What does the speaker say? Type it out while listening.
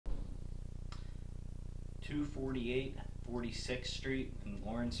248 46th Street in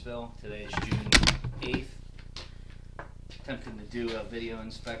Lawrenceville. Today is June 8th. Attempting to do a video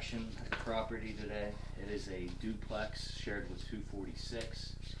inspection at the property today. It is a duplex shared with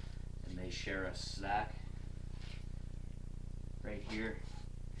 246, and they share a stack right here.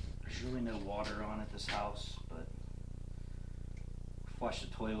 There's really no water on at this house, but flushed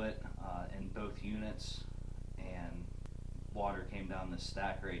the toilet in both units, and water came down the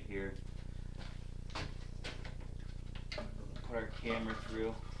stack right here. Put our camera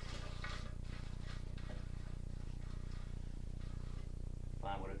through.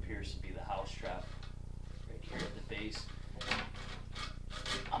 Find what appears to be the house trap right here at the base.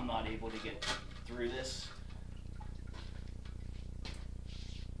 I'm not able to get through this.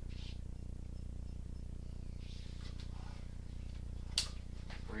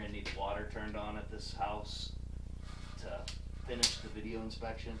 We're gonna need water turned on at this house to finish the video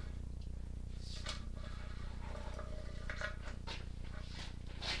inspection.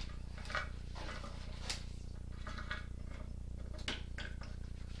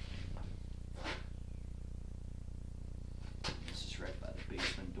 This is right by the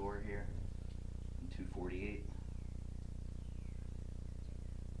basement door here in 248.